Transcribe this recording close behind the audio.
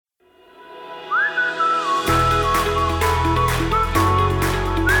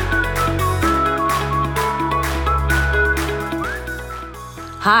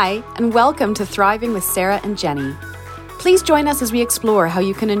Hi, and welcome to Thriving with Sarah and Jenny. Please join us as we explore how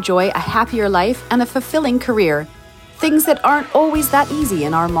you can enjoy a happier life and a fulfilling career, things that aren't always that easy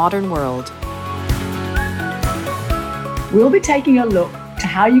in our modern world. We'll be taking a look to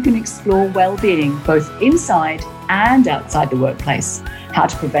how you can explore well-being both inside and outside the workplace, how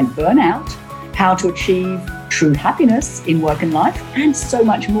to prevent burnout, how to achieve true happiness in work and life, and so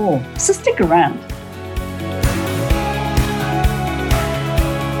much more. So stick around.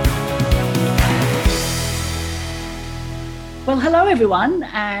 Well, hello everyone,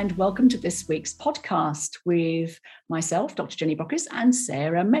 and welcome to this week's podcast with myself, Dr. Jenny Brockis, and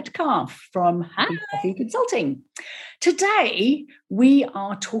Sarah Metcalf from Happy Coffee Consulting. Today, we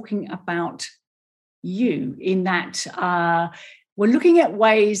are talking about you in that we're looking at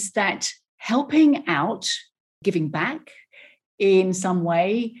ways that helping out, giving back in some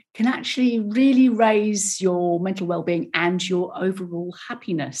way can actually really raise your mental well-being and your overall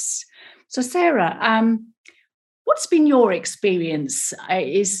happiness. So, Sarah, what's been your experience?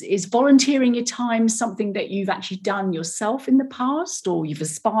 Is volunteering your time something that you've actually done yourself in the past, or you've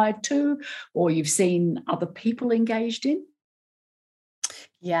aspired to, or you've seen other people engaged in?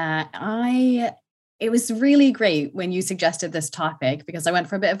 Yeah, it was really great when you suggested this topic because I went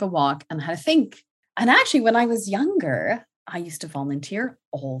for a bit of a walk and had a think. And actually, when I was younger, I used to volunteer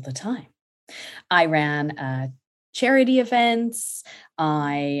all the time. I ran charity events.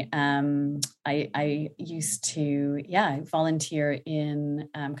 I used to volunteer in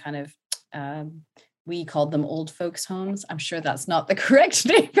we called them old folks' homes. I'm sure that's not the correct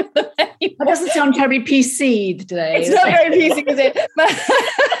name for them anymore. That doesn't sound terribly PC today. It's not very PC, is it?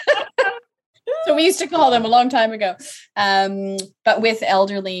 So we used to call them a long time ago, but with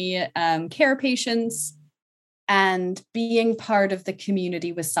elderly care patients. And being part of the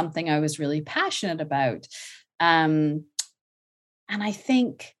community was something I was really passionate about. And I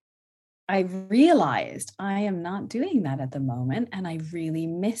think I realized I am not doing that at the moment, and I really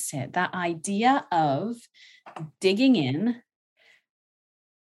miss it. That idea of digging in,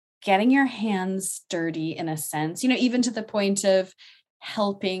 getting your hands dirty in a sense, even to the point of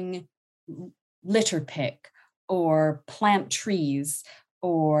helping litter pick or plant trees,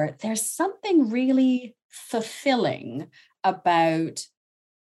 or there's something really fulfilling about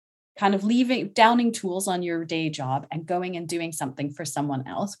kind of downing tools on your day job and going and doing something for someone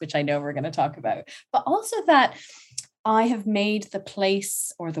else, which I know we're going to talk about, but also that I have made the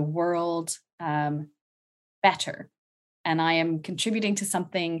place or the world better, and I am contributing to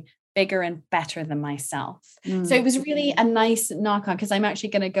something bigger and better than myself. So it was really a nice knock on, because I'm actually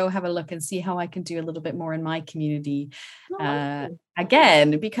going to go have a look and see how I can do a little bit more in my community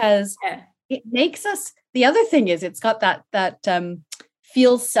again, because it makes us, the other thing is it's got that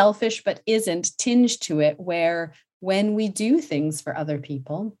feels selfish but isn't tinge to it, where when we do things for other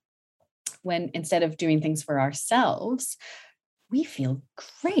people, when instead of doing things for ourselves, we feel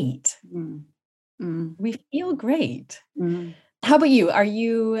great. We feel great. How about you? Are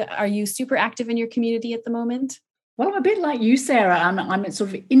you super active in your community at the moment? Well, I'm a bit like you, Sarah. I'm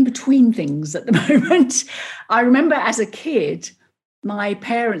sort of in between things at the moment. I remember as a kid, my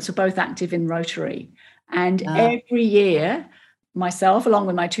parents were both active in Rotary, and every year, myself, along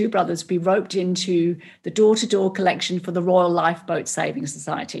with my two brothers, we roped into the door-to-door collection for the Royal Lifeboat Saving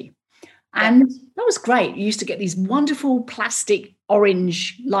Society. And that was great. You used to get these wonderful plastic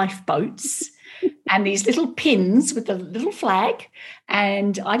orange lifeboats and these little pins with the little flag.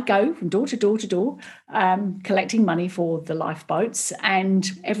 And I'd go from door to door to door, collecting money for the lifeboats.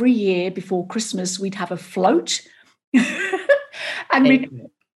 And every year before Christmas, we'd have a float and we'd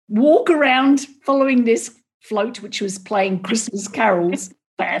walk around following this float, which was playing Christmas carols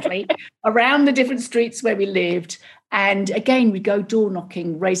badly around the different streets where we lived. And again, we'd go door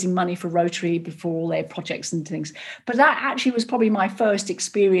knocking, raising money for Rotary before all their projects and things. But that actually was probably my first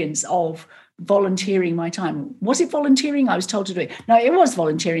experience of volunteering my time. Was it volunteering? I was told to do it. No, it was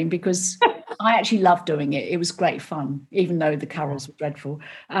volunteering, because I actually loved doing it. It was great fun, even though the carols were dreadful.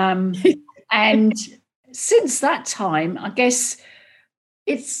 And since that time, I guess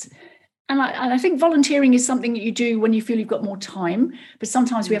And I think volunteering is something that you do when you feel you've got more time, but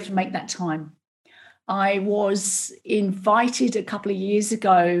sometimes we have to make that time. I was invited a couple of years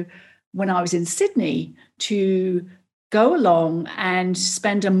ago when I was in Sydney to go along and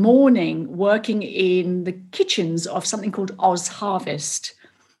spend a morning working in the kitchens of something called Oz Harvest.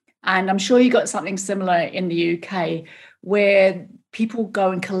 And I'm sure you got something similar in the UK, where people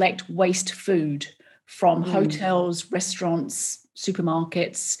go and collect waste food from hotels, restaurants,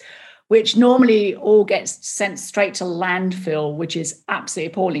 supermarkets, which normally all gets sent straight to landfill, which is absolutely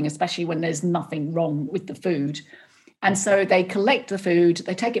appalling, especially when there's nothing wrong with the food. And so they collect the food,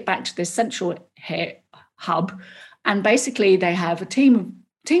 they take it back to this central hub, and basically they have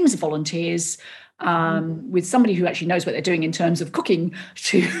teams of volunteers with somebody who actually knows what they're doing in terms of cooking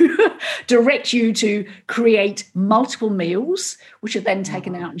to direct you to create multiple meals, which are then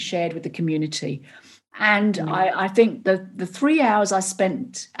taken out and shared with the community. And I think the 3 hours I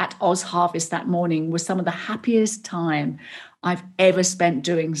spent at Oz Harvest that morning was some of the happiest time I've ever spent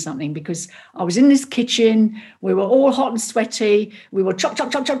doing something, because I was in this kitchen, we were all hot and sweaty, we were chop,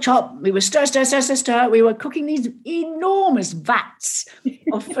 chop, chop, chop, chop, we were stir, stir, stir, stir, stir, we were cooking these enormous vats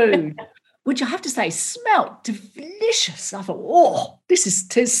of food, which I have to say smelled delicious. I thought, oh, this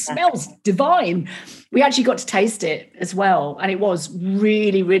smells divine. We actually got to taste it as well, and it was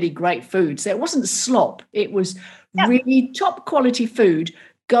really, really great food. So it wasn't slop, it was really top quality food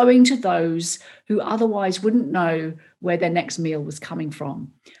going to those who otherwise wouldn't know where their next meal was coming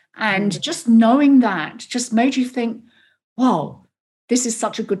from. And just knowing that just made you think, wow, this is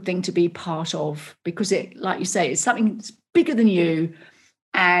such a good thing to be part of, because it, like you say, it's something that's bigger than you,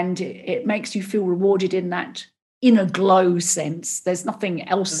 and it makes you feel rewarded in that inner glow sense. There's nothing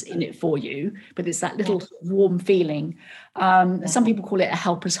else in it for you, but it's that little warm feeling. Some people call it a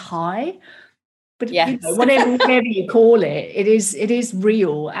helper's high. But whatever you call it, it is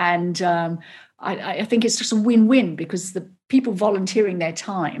real. And I think it's just a win-win, because the people volunteering their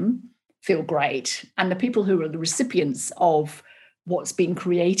time feel great, and the people who are the recipients of what's been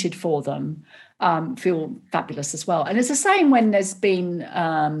created for them feel fabulous as well. And it's the same when there's been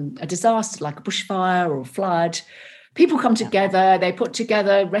a disaster like a bushfire or a flood. People come together, they put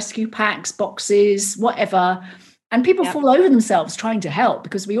together rescue packs, boxes, whatever, and people fall over themselves trying to help,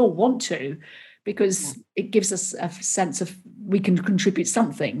 because we all want to, because it gives us a sense of we can contribute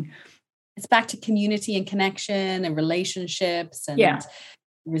something. It's back to community and connection and relationships and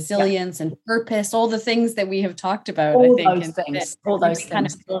resilience and purpose, all the things that we have talked about. All those things.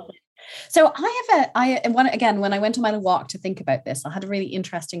 So when I went on my walk to think about this, I had a really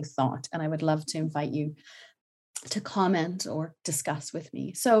interesting thought, and I would love to invite you to comment or discuss with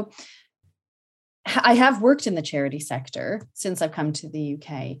me. So I have worked in the charity sector since I've come to the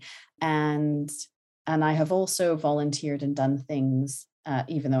UK, and I have also volunteered and done things,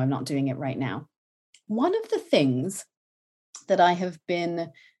 even though I'm not doing it right now. One of the things that I have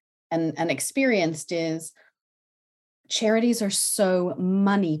been and experienced is charities are so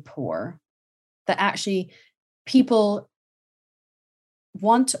money poor that actually people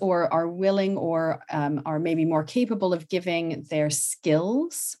want or are willing or are maybe more capable of giving their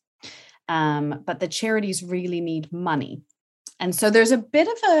skills. But the charities really need money. And so there's a bit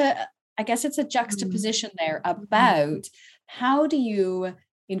of I guess it's a juxtaposition there about how do you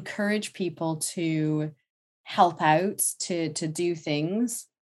encourage people to help out, to do things,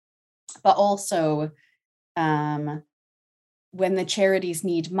 but also when the charities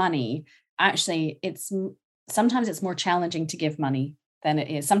need money, actually sometimes it's more challenging to give money than it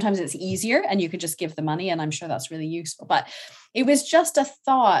is. Sometimes it's easier and you can just give the money, and I'm sure that's really useful. But it was just a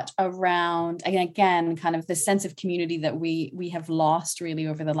thought around, and again, kind of the sense of community that we have lost really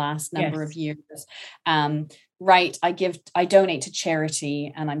over the last number of years. Right, I donate to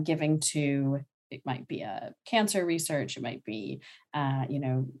charity, and I'm giving to, it might be a cancer research, it might be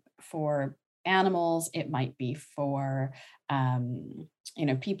for animals, it might be for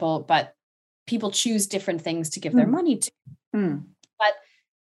people, but people choose different things to give their money to. But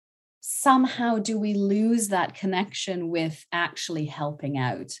somehow do we lose that connection with actually helping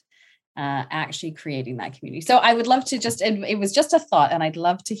out, actually creating that community? So I would love to it was just a thought, and I'd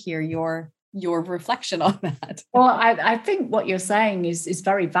love to hear your reflection on that. Well, I think what you're saying is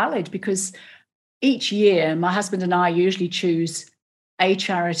very valid, because each year my husband and I usually choose a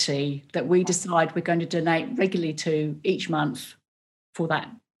charity that we decide we're going to donate regularly to each month for that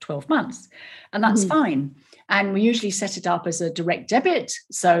 12 months. And that's fine. And we usually set it up as a direct debit.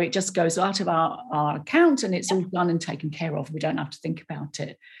 So it just goes out of our account, and it's all done and taken care of. We don't have to think about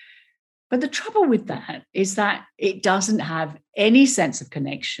it. But the trouble with that is that it doesn't have any sense of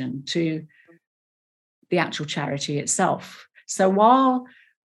connection to the actual charity itself. So while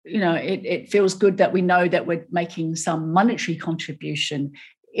it feels good that we know that we're making some monetary contribution,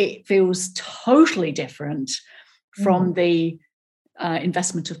 it feels totally different from the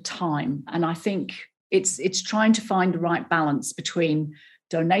investment of time. And I think it's trying to find the right balance between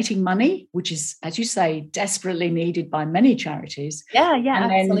donating money, which is, as you say, desperately needed by many charities. And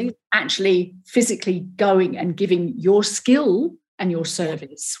absolutely. Then actually physically going and giving your skill and your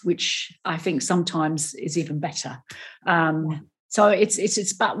service, which I think sometimes is even better. So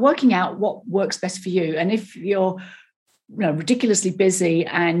it's about working out what works best for you. And if you're ridiculously busy,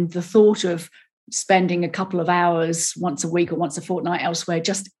 and the thought of spending a couple of hours once a week or once a fortnight elsewhere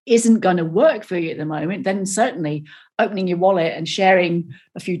just isn't going to work for you at the moment, then certainly opening your wallet and sharing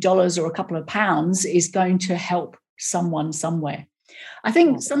a few dollars or a couple of pounds is going to help someone somewhere. I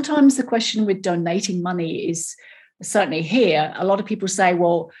think sometimes the question with donating money is, certainly here, a lot of people say,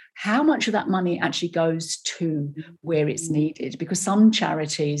 well, how much of that money actually goes to where it's needed? Because some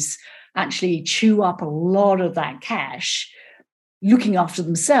charities actually chew up a lot of that cash looking after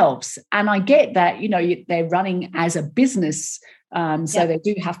themselves. And I get that, they're running as a business. So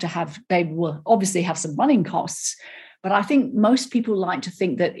they will obviously have some running costs. But I think most people like to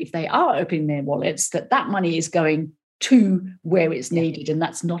think that if they are opening their wallets, that money is going to where it's needed. And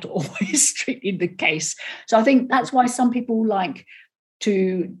that's not always strictly the case. So I think that's why some people like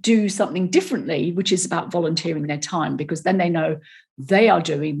to do something differently, which is about volunteering their time, because then they know they are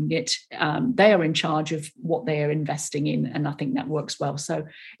doing it. They are in charge of what they are investing in. And I think that works well. So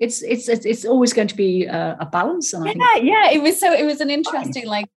it's always going to be a balance. And I think it was an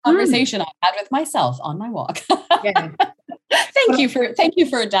interesting conversation I had with myself on my walk. Yeah. Thank you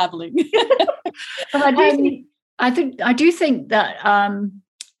for dabbling. But I do think that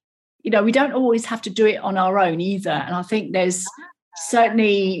we don't always have to do it on our own either. And I think there's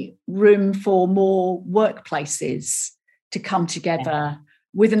certainly room for more workplaces to come together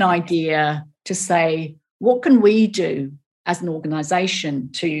with an idea to say, what can we do as an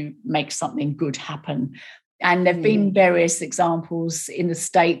organization to make something good happen? And there have been various examples in the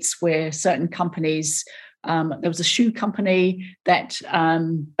States where certain companies, there was a shoe company that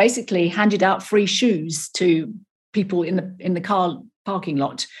basically handed out free shoes to people in the car parking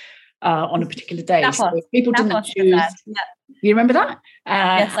lot on a particular day. So people didn't have shoes. Yeah. You remember that?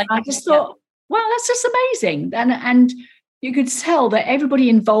 Yes, I just thought, well, that's just amazing. And you could tell that everybody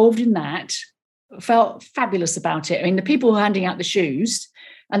involved in that felt fabulous about it. I mean, the people who were handing out the shoes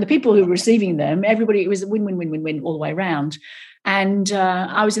and the people who were receiving them, everybody, it was a win-win-win-win-win all the way around. And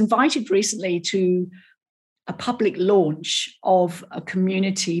I was invited recently to a public launch of a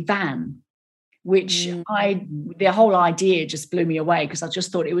community van, which the whole idea just blew me away because I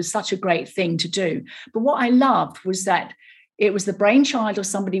just thought it was such a great thing to do. But what I loved was that it was the brainchild of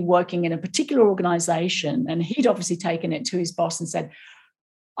somebody working in a particular organization, and he'd obviously taken it to his boss and said,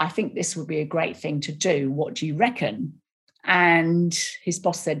 I think this would be a great thing to do. What do you reckon? And his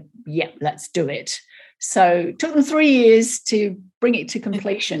boss said, yeah, let's do it. So it took them 3 years to bring it to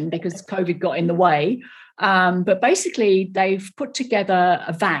completion because COVID got in the way. But basically, they've put together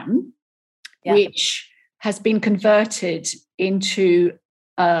a van which has been converted into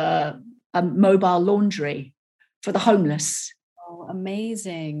a mobile laundry for the homeless. Oh,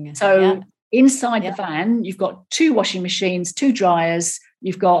 amazing. So inside the van, you've got 2 washing machines, 2 dryers,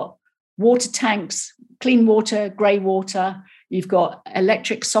 you've got water tanks, clean water, grey water, you've got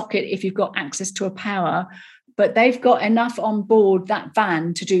electric socket if you've got access to a power, but they've got enough on board that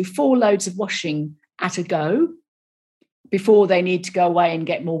van to do 4 loads of washing at a go before they need to go away and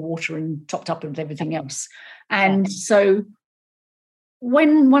get more water and topped up with everything else. And so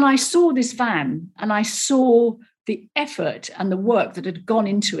when I saw this van and I saw the effort and the work that had gone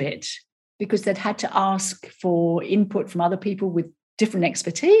into it, because they'd had to ask for input from other people with different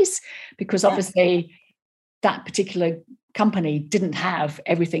expertise, because obviously that particular company didn't have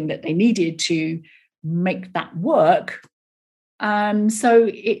everything that they needed to make that work. So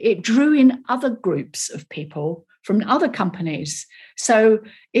it drew in other groups of people from other companies. So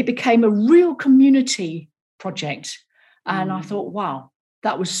it became a real community project. And I thought, wow,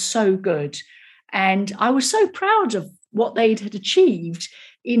 that was so good. And I was so proud of what they had achieved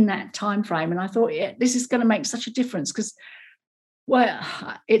in that time frame. And I thought, this is going to make such a difference because, well,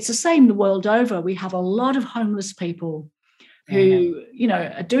 it's the same the world over. We have a lot of homeless people who,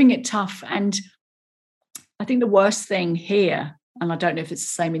 are doing it tough. And I think the worst thing here, and I don't know if it's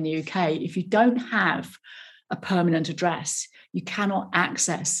the same in the UK, if you don't have a permanent address, you cannot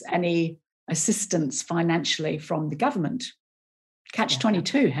access any assistance financially from the government.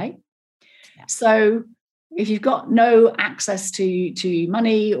 Catch-22, hey? Yeah. So if you've got no access to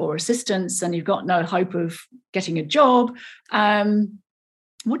money or assistance and you've got no hope of getting a job,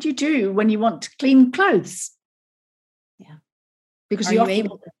 what do you do when you want clean clothes? Yeah. Because are you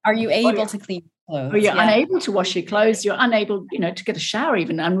able to clean clothes? Or you're unable to wash your clothes, you're unable, to get a shower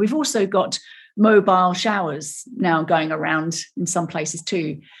even. And we've also got mobile showers now going around in some places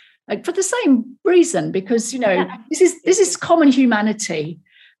too, for the same reason, because, this is common humanity.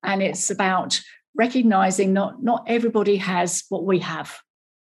 And it's about recognizing not everybody has what we have.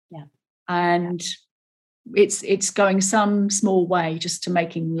 Yeah. And it's going some small way just to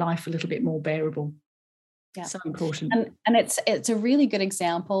making life a little bit more bearable. Yeah. So important. And it's a really good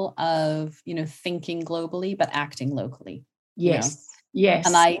example of, thinking globally, but acting locally. Yes. Yes.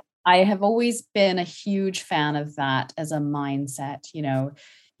 And I have always been a huge fan of that as a mindset.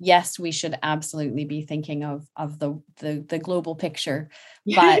 Yes, we should absolutely be thinking of the global picture,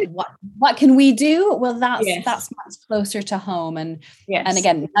 but what can we do? Well, that's much closer to home. And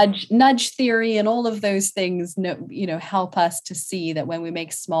again, nudge theory and all of those things, help us to see that when we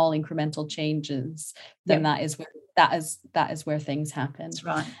make small incremental changes, then that is where things happen. That's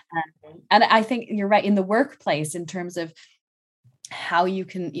right. And I think you're right in the workplace in terms of how you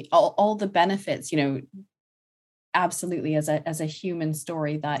can all the benefits, absolutely as a human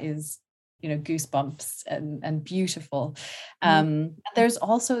story that is, goosebumps and beautiful. There's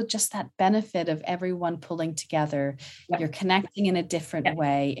also just that benefit of everyone pulling together. You're connecting in a different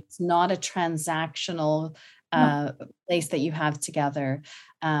way. It's not a transactional place that you have together.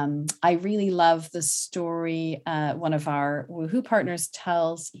 I really love the story one of our Woohoo partners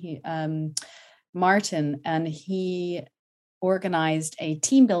tells, Martin, and he organized a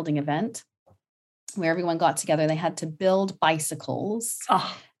team building event where everyone got together. They had to build bicycles.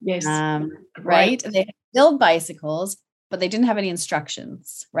 Oh, yes. Right. They had to build bicycles, but they didn't have any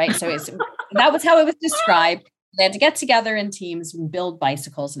instructions. Right. So that was how it was described. They had to get together in teams and build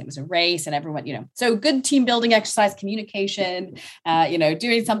bicycles, and it was a race, and everyone, so good team building exercise, communication,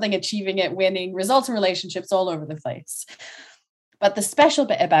 doing something, achieving it, winning, results and relationships all over the place. But the special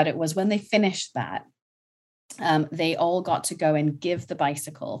bit about it was when they finished that, they all got to go and give the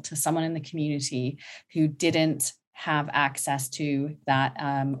bicycle to someone in the community who didn't have access to that,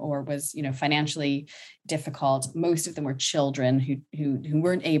 or was, financially difficult. Most of them were children who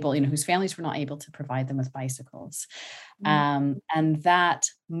weren't able, whose families were not able to provide them with bicycles. And that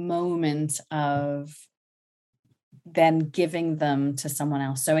moment of then giving them to someone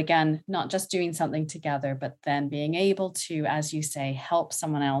else. So again, not just doing something together, but then being able to, as you say, help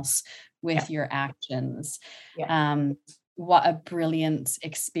someone else with your actions. What a brilliant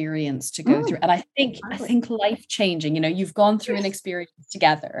experience to go through. And I think life-changing, you've gone through an experience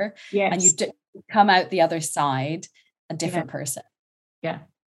together, and you come out the other side a different person. Yeah.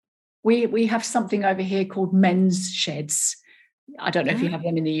 We have something over here called men's sheds. I don't know if you have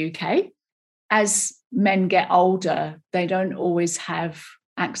them in the UK. As men get older, they don't always have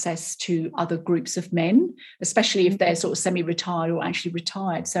access to other groups of men, especially if they're sort of semi-retired or actually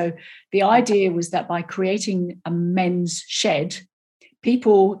retired. So the idea was that by creating a men's shed,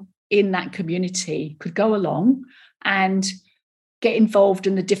 people in that community could go along and get involved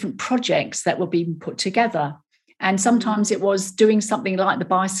in the different projects that were being put together. And sometimes it was doing something like the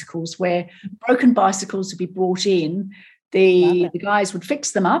bicycles, where broken bicycles would be brought in, the guys would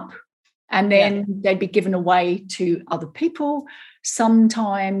fix them up, and then they'd be given away to other people.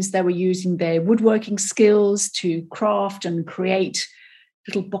 Sometimes they were using their woodworking skills to craft and create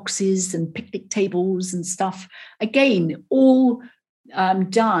little boxes and picnic tables and stuff. Again, all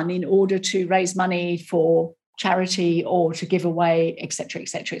done in order to raise money for charity or to give away, et cetera, et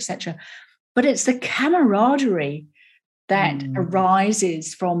cetera, et cetera. But it's the camaraderie that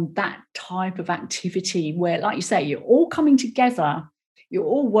arises from that type of activity where, like you say, you're all coming together, you're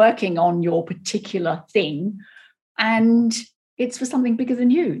all working on your particular thing, and it's for something bigger than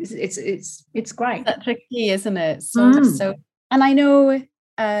you. It's great. That's the key, isn't it? So, and I know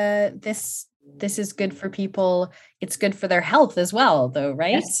this is good for people. It's good for their health as well, though,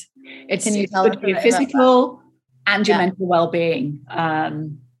 right? Yes. It's good for your physical and your mental well-being,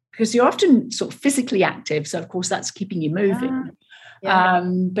 because you're often sort of physically active. So, of course, that's keeping you moving.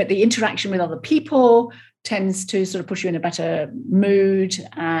 But the interaction with other people tends to sort of push you in a better mood.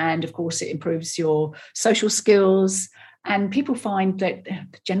 And, of course, it improves your social skills. And people find that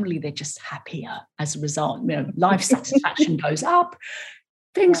generally they're just happier as a result. Life satisfaction goes up.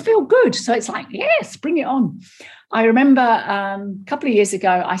 Things feel good. So it's like, yes, bring it on. I remember a couple of years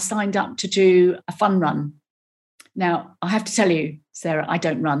ago, I signed up to do a fun run. Now, I have to tell you, Sarah, I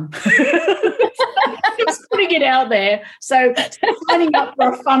don't run. Just putting it out there. So signing up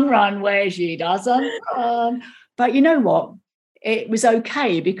for a fun run where she doesn't run. But you know what? It was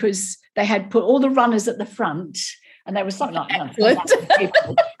okay because they had put all the runners at the front, and there was something like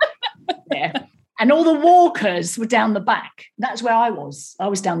that. And all the walkers were down the back. That's where I was. I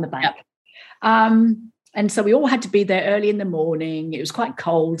was down the back. And so we all had to be there early in the morning. It was quite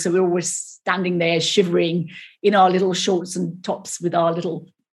cold. So we were always standing there shivering in our little shorts and tops with our little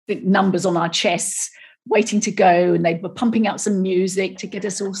numbers on our chests, waiting to go. And they were pumping out some music to get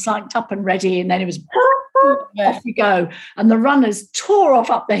us all psyched up and ready. And then it was off we go. And the runners tore off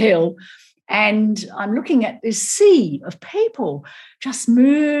up the hill. And I'm looking at this sea of people just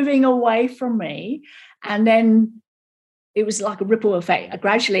moving away from me. And then it was like a ripple effect.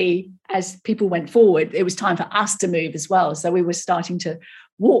 Gradually, as people went forward, it was time for us to move as well. So we were starting to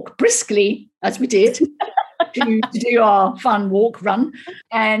walk briskly, as we did, to do our fun walk, run.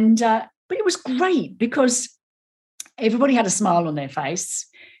 And but it was great because everybody had a smile on their face.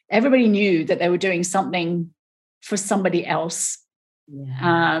 Everybody knew that they were doing something for somebody else.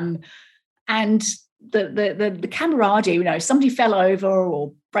 Yeah. And the camaraderie, you know, somebody fell over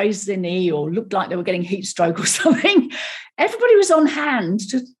or raised their knee or looked like they were getting heat stroke or something, everybody was on hand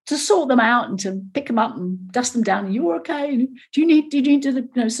to sort them out and to pick them up and dust them down. You're okay? Do you need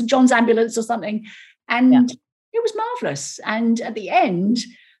the St. John's ambulance or something? And it was marvelous. And at the end,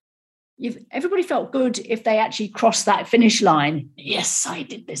 everybody felt good if they actually crossed that finish line. Yes, I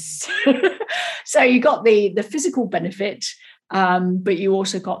did this. So you got the physical benefit, but you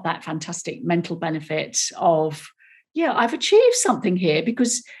also got that fantastic mental benefit of, I've achieved something here.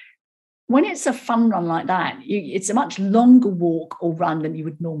 Because when it's a fun run like that, it's a much longer walk or run than you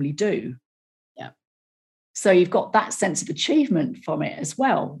would normally do. Yeah. So you've got that sense of achievement from it as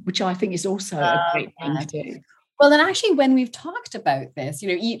well, which I think is also a great thing to do. Well, and actually, when we've talked about this, you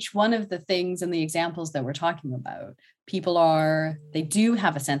know, each one of the things and the examples that we're talking about, they do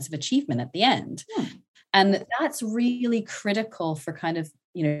have a sense of achievement at the end. And that's really critical for kind of,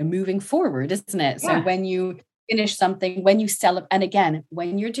 you know, moving forward, isn't it? So when you finish something, when you celebrate, and again,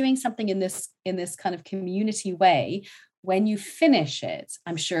 when you're doing something in this kind of community way, when you finish it,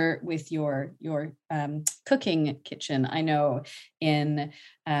 I'm sure with your cooking kitchen, I know in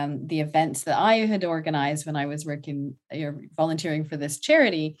the events that I had organized when I was volunteering for this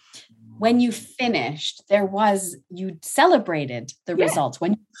charity, when you finished, you celebrated the results.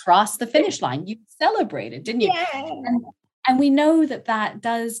 When you crossed the finish line, you celebrated, didn't you? Yeah. And we know that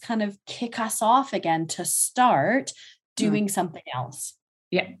does kind of kick us off again to start doing something else.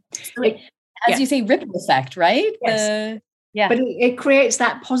 Yeah. So as you say, ripple effect, right? Yes. But it creates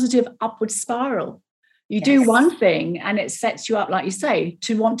that positive upward spiral. You do one thing and it sets you up, like you say,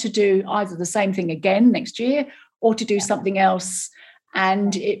 to want to do either the same thing again next year or to do something else.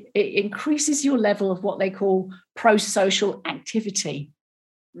 And it increases your level of what they call pro-social activity.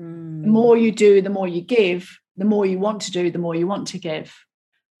 The more you do, the more you give, the more you want to do, the more you want to give.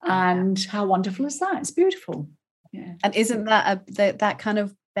 And how wonderful is that? It's beautiful. Yeah. And isn't that that kind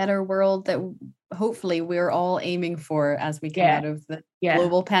of better world that hopefully we're all aiming for as we come out of the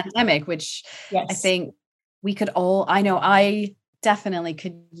global pandemic, which I think we could all, I know I definitely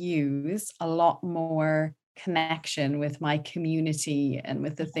could use a lot more connection with my community and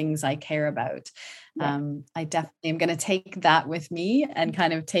with the things I care about. I definitely am going to take that with me and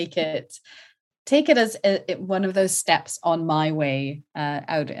kind of take it as one of those steps on my way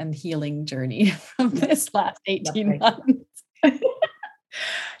out and healing journey from this last 18 months.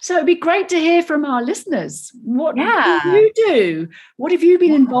 So it'd be great to hear from our listeners. What do you do? What have you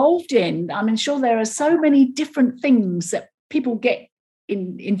been involved in? I'm sure there are so many different things that people get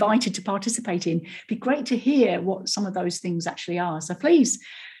invited to participate in. It'd be great to hear what some of those things actually are. So please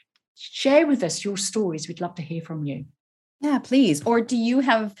share with us your stories. We'd love to hear from you. Yeah, please. Or do you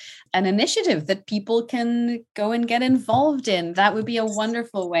have an initiative that people can go and get involved in? That would be a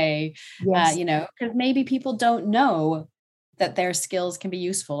wonderful way, because maybe people don't know that their skills can be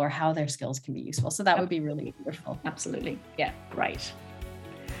useful or how their skills can be useful. So that would be really wonderful. Absolutely. Yeah, great.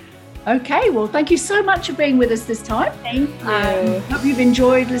 Okay, well, thank you so much for being with us this time. Thank you. Hope you've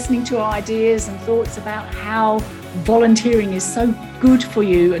enjoyed listening to our ideas and thoughts about how volunteering is so good for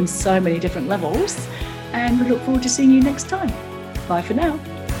you in so many different levels. And we look forward to seeing you next time. Bye for now.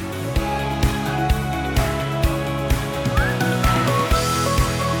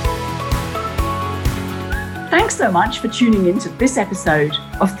 Thanks so much for tuning into this episode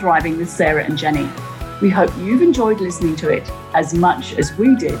of Thriving with Sarah and Jenny. We hope you've enjoyed listening to it as much as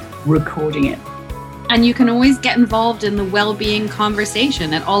we did recording it. And you can always get involved in the well-being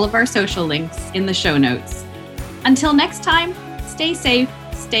conversation at all of our social links in the show notes. Until next time, stay safe,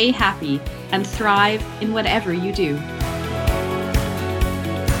 stay happy, and thrive in whatever you do.